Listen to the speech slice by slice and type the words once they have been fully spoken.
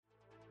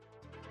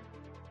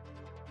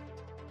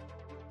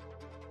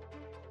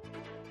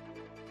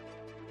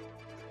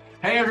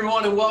Hey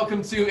everyone, and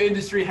welcome to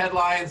Industry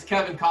Headlines.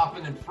 Kevin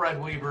Kauffman and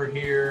Fred Weaver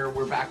here.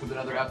 We're back with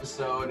another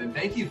episode, and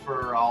thank you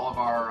for all of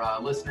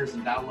our listeners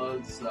and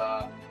downloads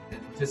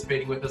and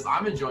participating with us.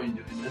 I'm enjoying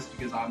doing this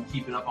because I'm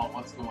keeping up on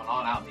what's going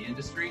on out in the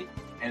industry,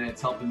 and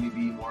it's helping me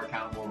be more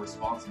accountable and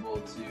responsible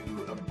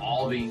to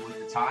evolving with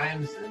the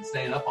times and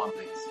staying up on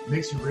things. It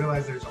makes you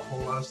realize there's a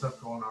whole lot of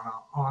stuff going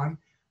on,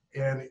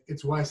 and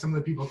it's why some of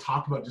the people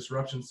talk about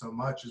disruption so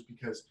much, is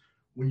because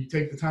when you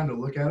take the time to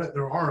look at it,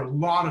 there are a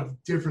lot of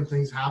different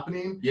things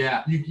happening.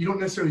 Yeah. You don't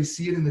necessarily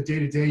see it in the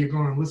day-to-day. You're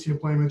going on listing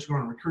appointments, you're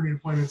going on recruiting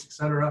appointments, et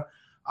cetera.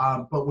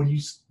 But when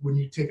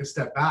you take a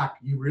step back,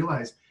 you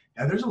realize,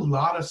 yeah, there's a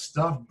lot of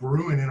stuff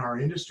brewing in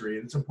our industry,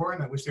 and it's important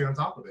that we stay on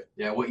top of it.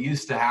 Yeah, what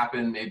used to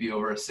happen maybe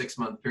over a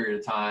 6-month period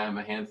of time,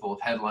 a handful of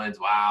headlines,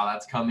 wow,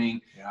 that's coming,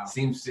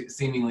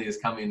 seemingly is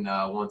coming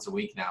once a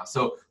week now.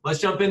 So let's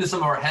jump into some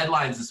of our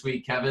headlines this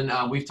week, Kevin.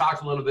 We've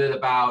talked a little bit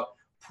about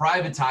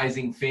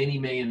privatizing Fannie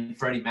Mae and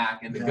Freddie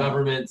Mac and the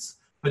government's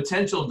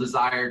potential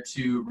desire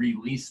to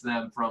release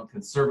them from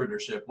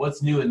conservatorship.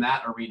 What's new in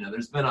that arena?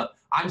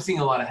 I'm seeing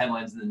a lot of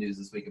headlines in the news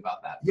this week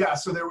about that. Yeah,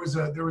 so there was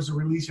a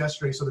release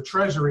yesterday. So the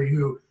Treasury,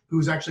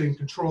 who's actually in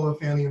control of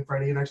Fannie and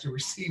Freddie and actually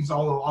receives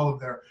all of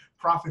their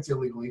profits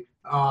illegally,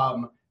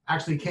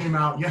 actually came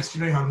out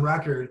yesterday on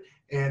record,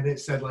 and it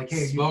said, like,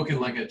 hey, spoken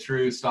like a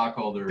true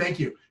stockholder. Thank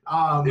you.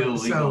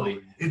 Illegally. So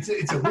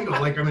it's illegal.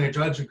 Like, I mean, a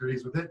judge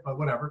agrees with it, but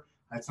whatever.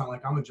 It's not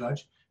like I'm a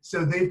judge.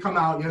 So they've come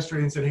out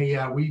yesterday and said, hey,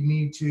 yeah, we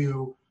need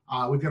to,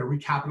 we've got to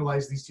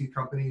recapitalize these two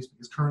companies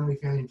because currently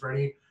Fannie and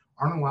Freddie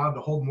aren't allowed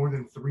to hold more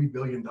than $3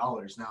 billion.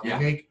 Now, they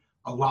make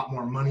a lot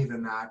more money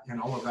than that,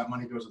 and all of that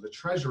money goes to the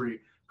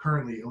Treasury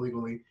currently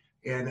illegally,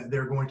 and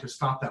they're going to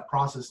stop that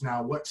process.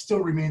 Now, what still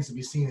remains to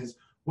be seen is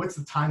what's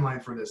the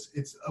timeline for this?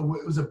 It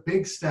was a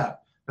big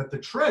step that the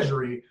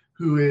Treasury,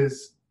 who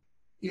is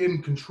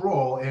in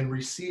control and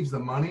receives the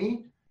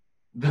money,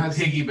 the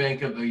piggy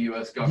bank of the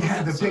U.S. government.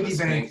 Yeah, the piggy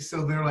bank.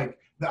 So they're like,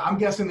 I'm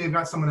guessing they've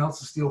got someone else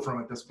to steal from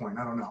at this point.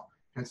 I don't know.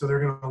 And so they're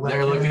going to let.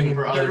 They're looking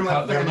for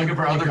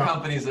other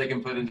companies they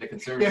can put into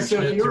conservatorship. Yeah,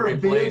 so if you're a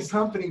big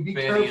company, be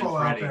careful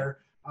out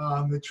there.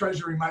 The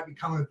Treasury might be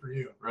coming for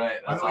you.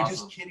 Right. By the way,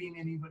 just kidding.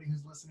 Anybody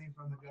who's listening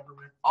from the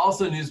government.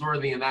 Also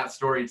newsworthy in that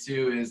story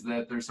too is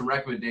that there's some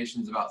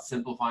recommendations about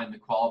simplifying the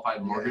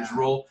qualified mortgage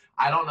rule.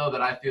 I don't know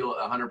that I feel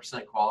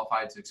 100%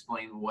 qualified to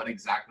explain what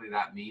exactly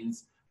that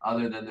means,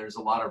 other than there's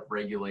a lot of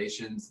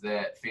regulations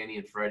that Fannie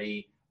and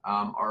Freddie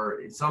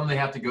some they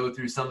have to go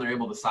through, some they're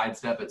able to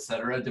sidestep, et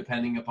cetera,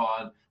 depending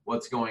upon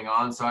what's going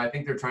on. So I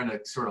think they're trying to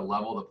sort of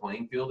level the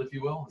playing field, if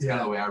you will. It's kind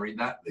of the way I read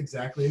that.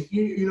 Exactly.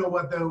 You know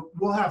what, though?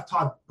 We'll have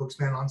Todd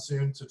Bookspan on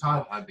soon. So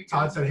Todd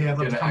said, hey, I'd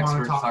love to come on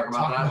and talk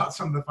about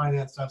some of the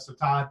finance stuff. So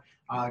Todd,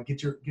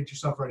 get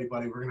yourself ready,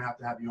 buddy. We're going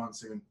to have you on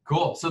soon.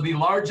 Cool. So the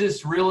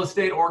largest real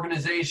estate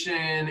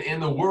organization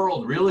in the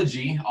world,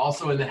 Realogy,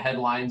 also in the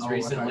headlines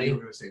recently. I thought you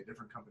were going to say a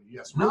different company.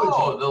 Yes. No,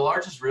 Realogy. the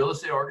largest real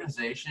estate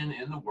organization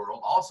in the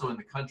world, also in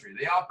the country.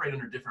 They operate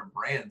under different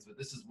brands, but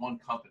this is one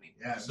company.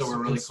 Yeah. So we're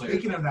really clear.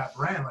 Speaking of that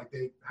brand, like,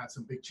 they had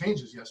some big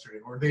changes yesterday,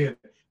 or they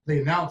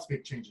announced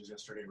big changes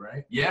yesterday,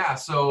 right? Yeah.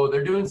 So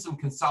they're doing some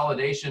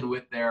consolidation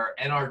with their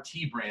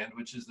NRT brand,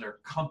 which is their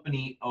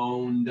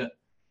company-owned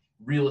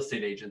real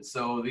estate agents.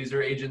 So these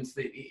are agents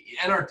that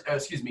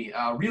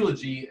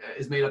Realogy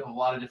is made up of a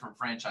lot of different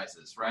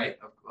franchises, right?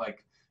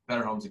 Like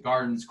Better Homes and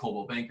Gardens,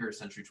 Coldwell Banker,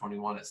 Century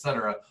 21, et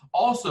cetera.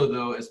 Also,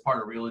 though, as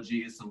part of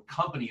Realogy is some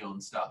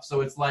company-owned stuff.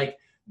 So it's like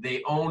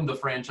they own the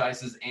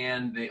franchises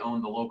and they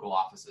own the local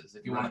offices,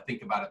 if you want to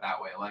think about it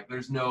that way. Like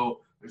there's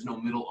no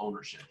middle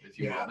ownership, if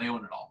you will. They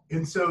own it all.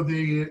 And so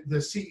the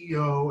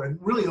CEO and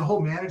really the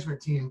whole management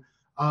team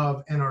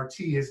of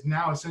NRT is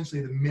now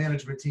essentially the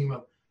management team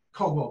of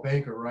Coldwell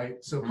Banker,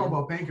 right? So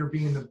Coldwell Banker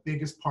being the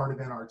biggest part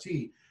of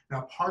NRT.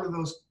 Now, part of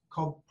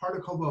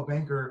Coldwell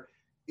Banker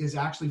is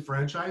actually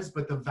franchised,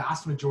 but the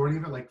vast majority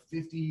of it, like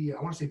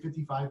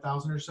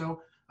 55,000 or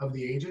so of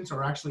the agents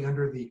are actually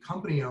under the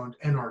company-owned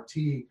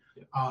NRT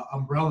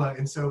umbrella.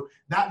 And so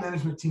that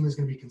management team is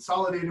going to be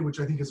consolidated, which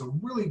I think is a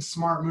really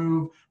smart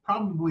move,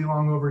 probably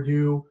long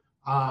overdue.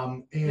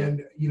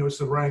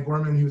 So Ryan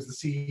Gorman, who's the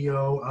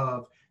CEO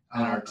of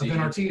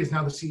NRT, is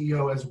now the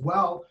CEO as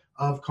well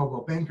of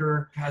Coldwell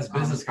Banker. His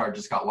business card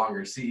just got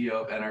longer. CEO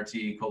of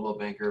NRT, Coldwell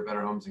Banker, Better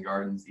Homes and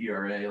Gardens,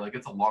 ERA. Like,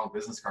 it's a long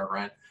business card,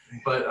 Ryan.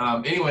 But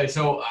anyway,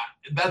 so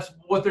that's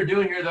what they're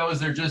doing here, though, is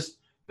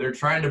they're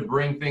trying to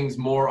bring things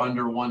more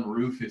under one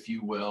roof, if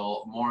you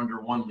will, more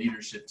under one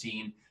leadership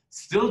team.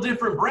 Still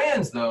different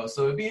brands, though,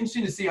 so it'd be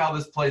interesting to see how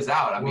this plays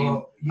out.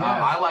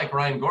 I like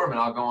Ryan Gorman.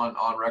 I'll go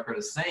on record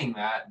as saying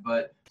that,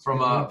 but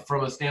from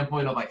a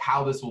standpoint of like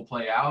how this will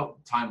play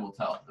out, time will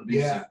tell.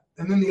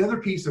 And then the other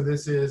piece of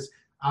this is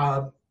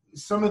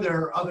some of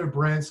their other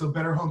brands. So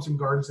Better Homes and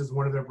Gardens is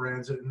one of their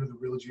brands under the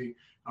Realogy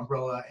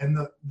umbrella, and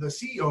the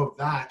CEO of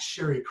that,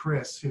 Sherry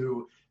Chris,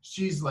 who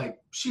she's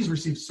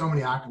received so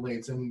many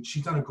accolades and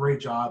she's done a great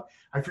job.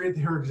 I forget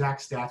her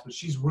exact stats, but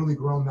she's really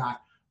grown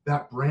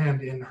that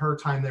brand in her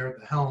time there at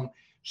the helm.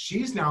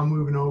 She's now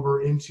moving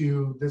over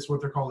into this,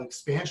 what they're called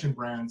expansion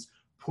brands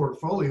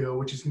portfolio,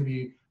 which is going to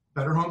be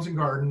Better Homes and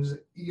Gardens,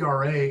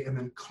 ERA, and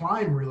then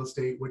Climb Real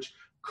Estate, which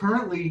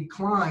currently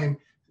Climb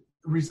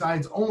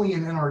resides only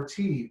in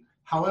NRT.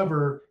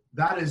 However,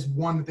 that is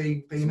one that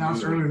they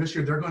announced earlier this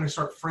year. They're going to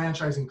start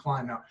franchising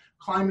Climb. Now,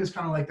 Climb is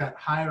kind of like that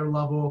higher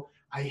level.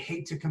 I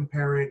hate to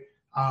compare it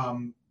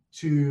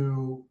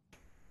to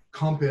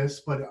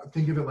Compass, but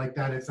think of it like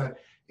that.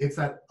 It's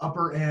that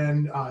upper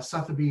end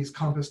Sotheby's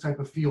Compass type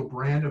of feel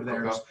brand of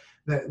theirs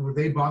that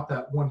they bought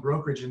that one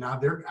brokerage, and now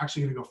they're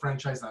actually going to go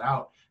franchise that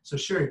out. So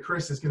Sherry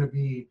Chris is going to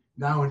be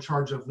now in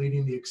charge of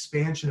leading the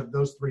expansion of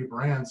those 3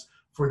 brands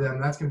for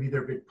them. That's going to be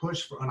their big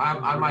push for.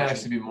 I might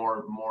actually be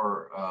more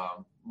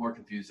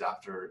confused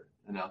after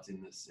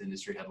announcing this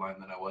industry headline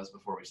than I was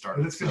before we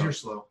started. That's because you're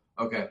slow.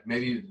 Okay,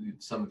 maybe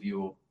some of you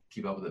will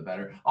keep up with it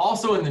better.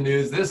 Also in the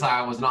news, this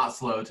I was not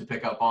slow to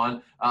pick up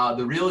on.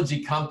 The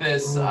Realogy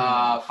Compass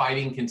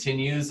fighting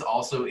continues,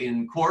 also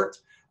in court.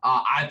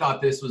 I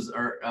thought this was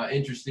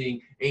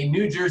interesting. A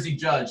New Jersey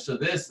judge, so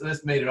this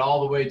made it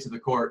all the way to the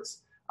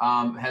courts,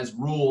 has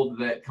ruled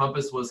that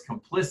Compass was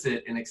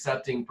complicit in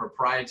accepting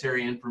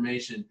proprietary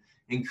information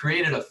and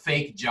created a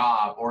fake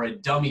job, or a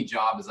dummy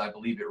job, as I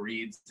believe it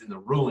reads in the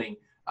ruling,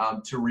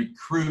 to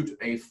recruit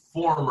a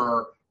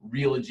former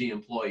Realogy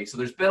employee. So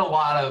there's been a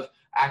lot of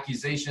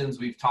accusations.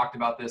 We've talked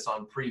about this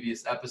on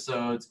previous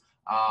episodes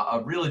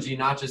of Realogy,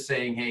 not just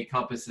saying, hey,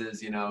 Compass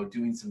is,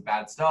 doing some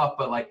bad stuff,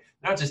 but like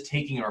not just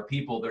taking our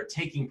people, they're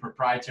taking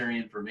proprietary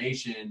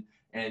information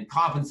and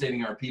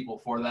compensating our people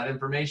for that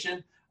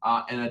information.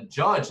 And a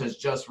judge has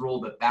just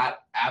ruled that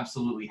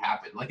absolutely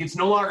happened. Like, it's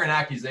no longer an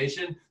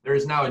accusation. There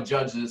is now a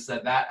judge that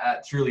said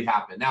that truly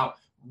happened. Now,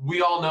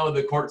 we all know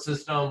the court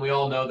system. We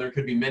all know there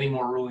could be many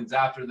more rulings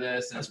after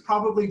this. It's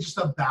probably just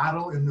a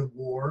battle in the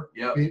war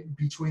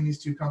between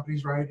these 2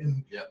 companies, right?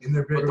 In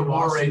their bigger But the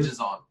war rages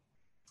on.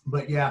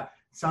 But yeah, it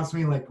sounds to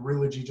me like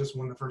Realogy just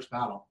won the first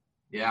battle.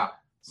 Yeah.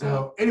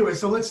 So anyway,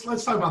 so let's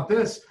talk about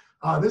this.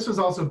 This was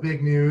also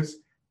big news.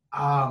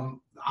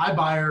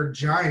 iBuyer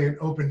giant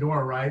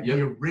Opendoor, right? Yep.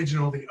 The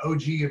original, the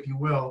OG, if you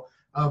will,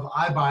 of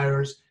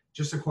iBuyers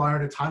just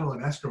acquired a title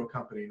and escrow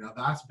company. Now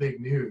that's big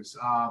news.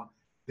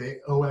 The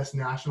OS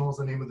National is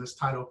the name of this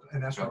title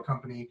and escrow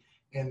company.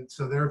 And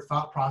so their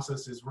thought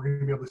process is we're going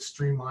to be able to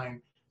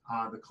streamline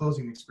the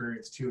closing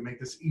experience too, and make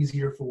this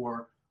easier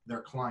for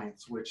their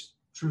clients, which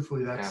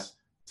truthfully,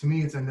 to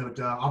me, it's a no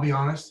duh. I'll be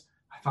honest.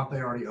 I thought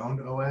they already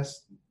owned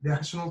OS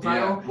National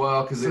title. Yeah,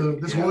 well, because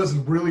this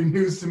wasn't really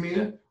news to me.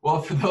 Yeah.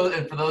 Well, for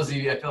those of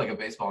you, I feel like a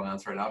baseball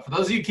announcer right now. For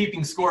those of you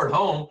keeping score at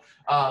home,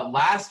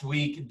 last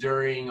week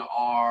during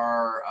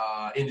our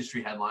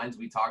industry headlines,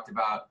 we talked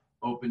about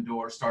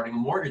Opendoor starting a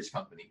mortgage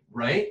company,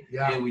 right?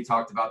 Yeah. And we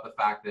talked about the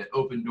fact that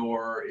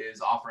Opendoor is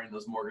offering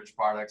those mortgage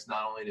products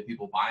not only to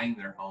people buying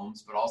their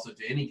homes, but also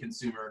to any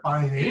consumer.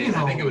 I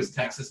think it was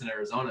Texas and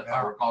Arizona, if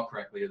I recall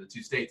correctly, are the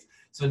 2 states.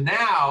 So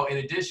now, in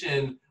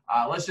addition,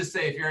 let's just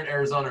say if you're in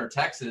Arizona or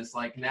Texas,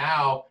 like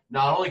now,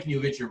 not only can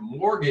you get your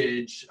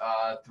mortgage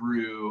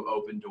through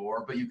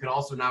Opendoor, but you can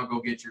also now go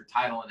get your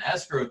title and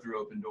escrow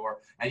through Opendoor,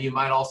 and you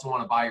might also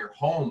want to buy your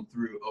home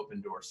through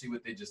Opendoor. See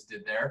what they just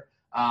did there?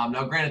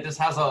 Now, granted, this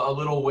has a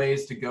little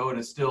ways to go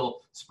to still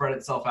spread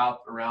itself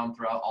out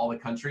throughout all the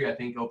country. I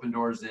think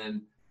Opendoor's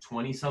in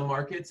 20-some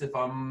markets, if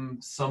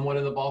I'm somewhat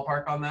in the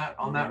ballpark on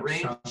that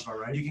range.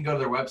 Right. You can go to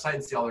their website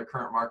and see all their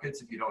current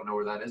markets if you don't know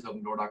where that is,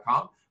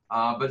 opendoor.com.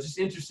 But it's just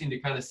interesting to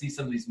kind of see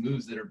some of these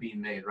moves that are being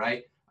made,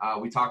 right?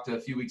 We talked a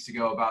few weeks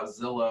ago about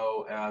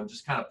Zillow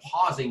just kind of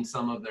pausing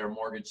some of their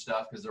mortgage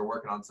stuff because they're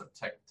working on some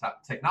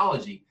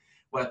technology.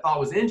 What I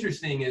thought was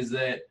interesting is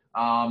that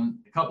a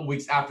couple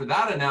weeks after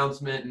that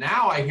announcement,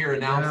 now I hear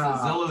announced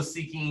that Zillow's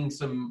seeking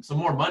some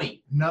more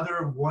money.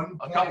 Another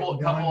a couple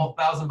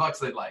 $1,000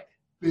 they'd like.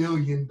 $1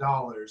 billion.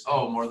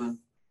 Oh, more than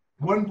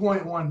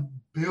 $1.1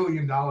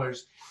 billion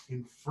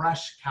in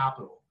fresh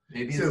capital.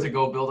 Maybe it's to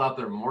go build out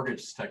their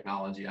mortgage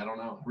technology. I don't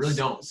know. Really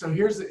don't. So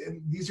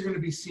these are going to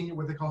be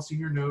what they call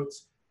senior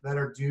notes that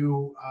are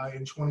due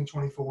in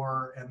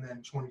 2024 and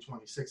then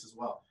 2026 as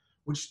well,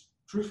 which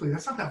truthfully,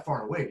 that's not that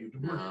far away,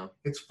 dude.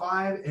 It's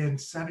 5 and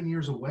 7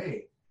 years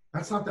away.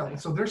 That's not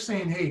that. So they're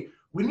saying, hey,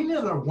 we need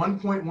another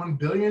 1.1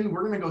 billion.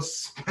 We're going to go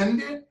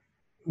spend it.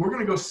 We're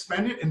going to go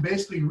spend it and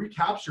basically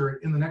recapture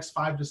it in the next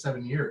 5 to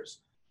 7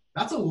 years.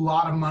 That's a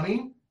lot of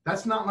money.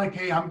 That's not like,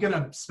 hey, I'm going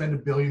to spend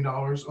 $1 billion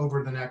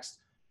over the next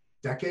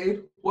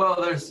decade. Well,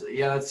 that's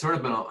sort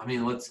of been, I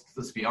mean,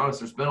 let's be honest.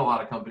 There's been a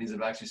lot of companies that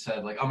have actually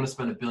said, like, I'm going to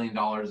spend $1 billion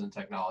in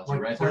technology,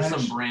 right? There's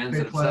some brands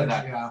that have said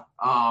that.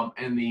 Yeah.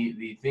 And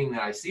the thing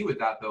that I see with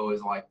that though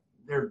is like,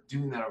 they're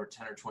doing that over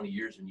 10 or 20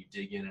 years when you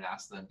dig in and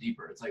ask them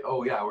deeper. It's like,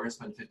 oh yeah, we're gonna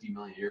spend $50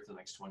 million a year for the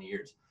next 20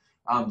 years.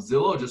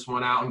 Zillow just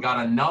went out and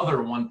got another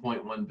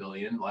 1.1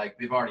 billion. Like,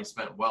 they've already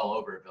spent well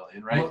over $1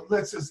 billion, right?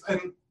 Well,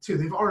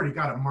 they've already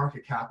got a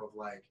market cap of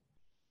like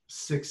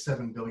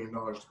 $6-7 billion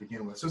to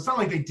begin with. So it's not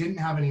like they didn't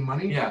have any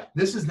money. Yeah.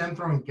 This is them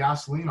throwing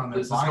gasoline on their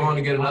This is going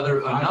to get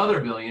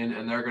another billion,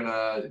 and they're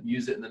gonna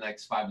use it in the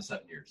next 5 to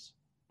 7 years.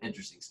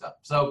 Interesting stuff.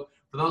 So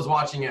for those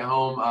watching at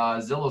home,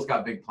 Zillow's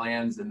got big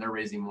plans, and they're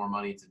raising more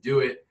money to do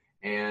it.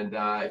 And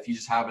if you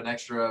just have an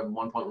extra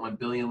 1.1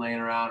 billion laying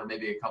around, or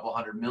maybe a couple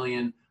 $100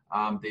 million,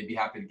 they'd be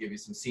happy to give you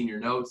some senior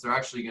notes. They're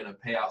actually going to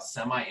pay out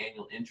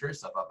semi-annual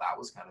interest. I thought that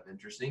was kind of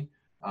interesting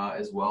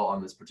as well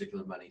on this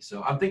particular money.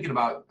 So I'm thinking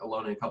about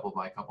loaning a couple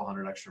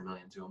hundred extra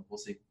million to them. We'll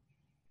see.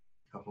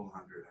 Couple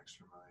hundred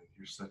extra million.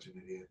 You're such an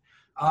idiot.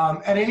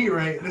 At any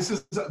rate, this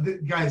is,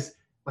 guys,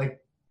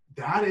 like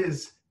that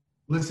is,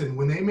 listen,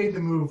 when they made the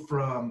move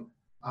from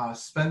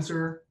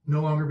Spencer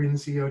no longer being the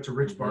CEO to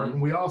Rich Barton,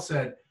 we all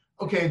said,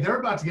 okay, they're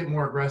about to get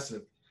more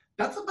aggressive.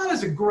 That's about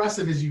as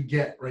aggressive as you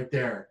get right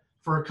there.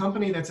 For a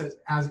company that's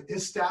as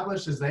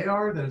established as they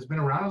are, that has been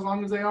around as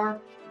long as they are,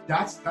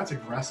 that's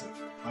aggressive.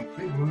 Like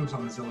big moves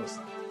on the Zillow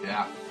side.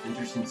 Yeah,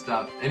 interesting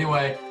stuff.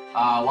 Anyway,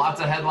 lots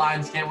of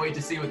headlines. Can't wait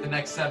to see what the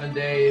next 7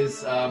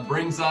 days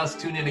brings us.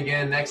 Tune in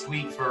again next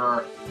week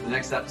for the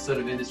next episode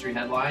of Industry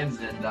Headlines,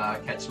 and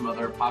catch some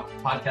other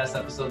podcast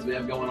episodes we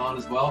have going on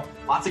as well.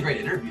 Lots of great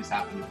interviews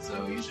happening,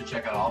 so you should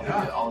check out all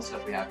the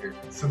stuff we have here.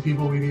 Some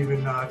people we've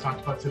even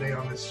talked about today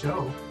on this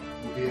show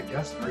will be a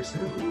guest very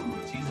soon. Ooh,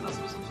 teasing us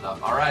with some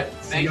stuff. All right.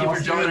 Thank you for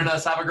joining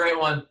us. Have a great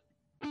one.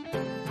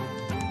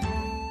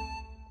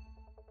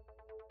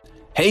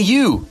 Hey,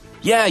 you.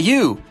 Yeah,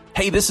 you.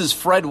 Hey, this is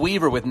Fred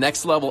Weaver with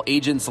Next Level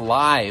Agents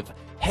Live.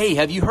 Hey,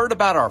 have you heard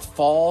about our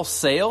fall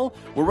sale?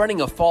 We're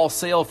running a fall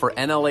sale for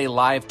NLA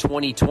Live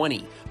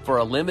 2020. For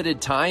a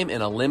limited time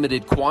and a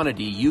limited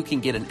quantity, you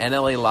can get an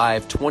NLA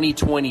Live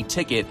 2020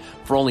 ticket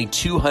for only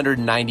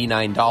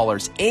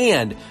 $299.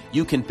 And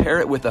you can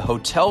pair it with a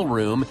hotel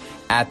room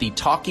at the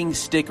Talking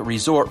Stick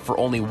Resort for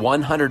only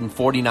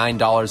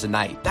 $149 a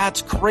night.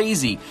 That's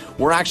crazy.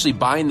 We're actually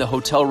buying the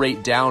hotel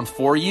rate down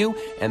for you,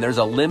 and there's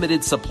a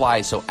limited supply.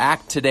 So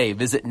act today.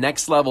 Visit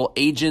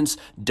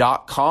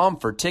nextlevelagents.com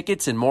for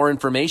tickets and more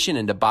information,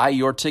 and to buy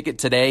your ticket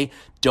today.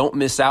 Don't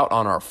miss out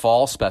on our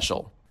fall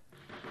special.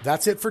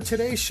 That's it for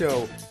today's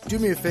show. Do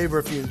me a favor,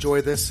 if you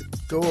enjoy this,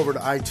 go over to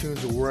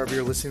iTunes or wherever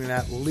you're listening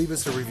at, leave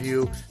us a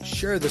review,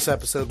 share this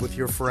episode with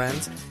your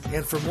friends,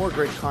 and for more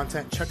great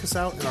content, check us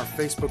out in our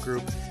Facebook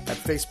group at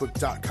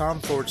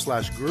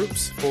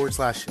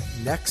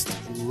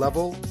facebook.com/groups/Next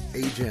Level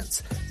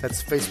Agents.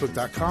 That's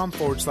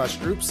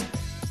facebook.com/groups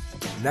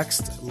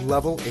Next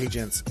Level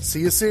Agents. See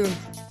you soon.